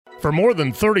For more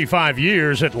than 35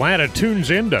 years, Atlanta tunes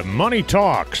into Money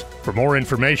Talks. For more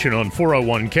information on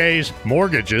 401ks,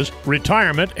 mortgages,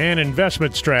 retirement, and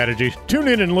investment strategies, tune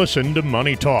in and listen to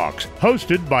Money Talks,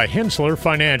 hosted by Hensler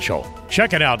Financial.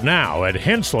 Check it out now at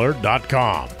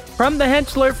hensler.com. From the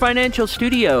Hensler Financial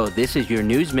Studio, this is your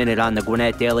News Minute on the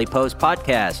Gwinnett Daily Post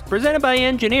podcast, presented by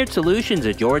Engineered Solutions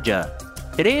of Georgia.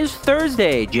 Today is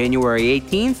Thursday, January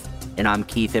 18th, and I'm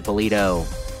Keith Ippolito.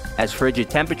 As frigid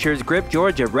temperatures grip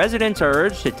Georgia, residents are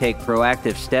urged to take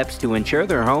proactive steps to ensure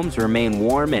their homes remain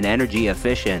warm and energy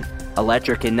efficient.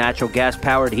 Electric and natural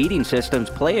gas-powered heating systems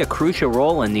play a crucial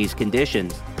role in these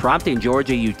conditions, prompting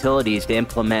Georgia utilities to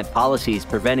implement policies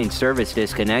preventing service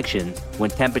disconnections when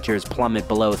temperatures plummet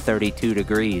below 32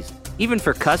 degrees, even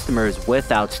for customers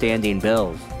with outstanding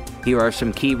bills. Here are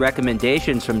some key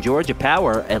recommendations from Georgia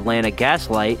Power, Atlanta Gas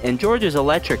Light, and Georgia's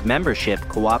electric membership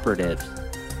cooperatives.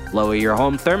 Lower your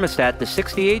home thermostat to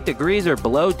 68 degrees or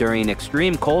below during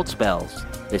extreme cold spells.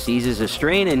 This eases a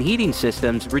strain in heating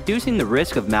systems, reducing the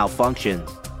risk of malfunctions.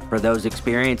 For those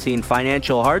experiencing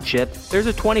financial hardship, there's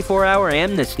a 24-hour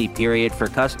amnesty period for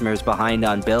customers behind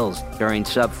on bills during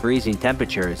sub-freezing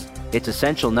temperatures. It's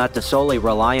essential not to solely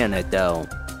rely on it, though.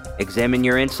 Examine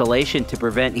your insulation to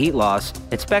prevent heat loss.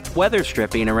 Inspect weather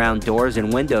stripping around doors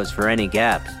and windows for any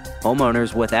gaps.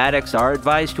 Homeowners with attics are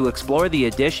advised to explore the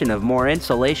addition of more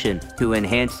insulation to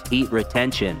enhance heat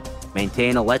retention.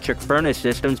 Maintain electric furnace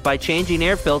systems by changing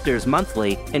air filters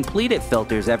monthly and pleated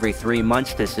filters every 3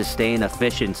 months to sustain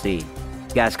efficiency.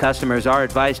 Gas customers are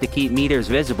advised to keep meters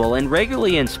visible and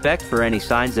regularly inspect for any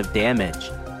signs of damage.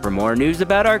 For more news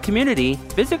about our community,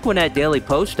 visit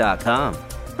GwinnettDailyPost.com.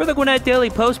 For the Gwinnett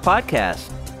Daily Post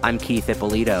podcast, I'm Keith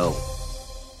Ippolito.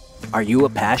 Are you a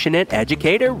passionate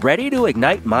educator ready to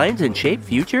ignite minds and shape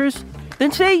futures?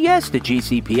 Then say yes to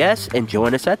GCPS and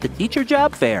join us at the Teacher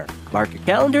Job Fair. Mark your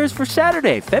calendars for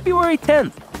Saturday, February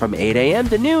 10th from 8 a.m.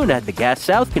 to noon at the Gas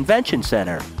South Convention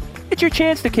Center. It's your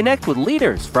chance to connect with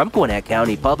leaders from Gwinnett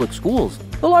County Public Schools,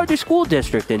 the largest school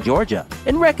district in Georgia,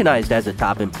 and recognized as a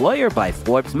top employer by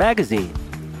Forbes magazine.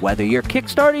 Whether you're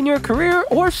kickstarting your career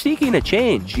or seeking a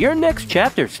change, your next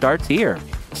chapter starts here.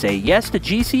 Say yes to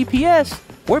GCPS,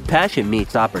 where passion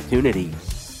meets opportunity.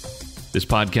 This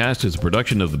podcast is a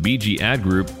production of the BG Ad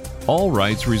Group, all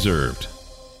rights reserved.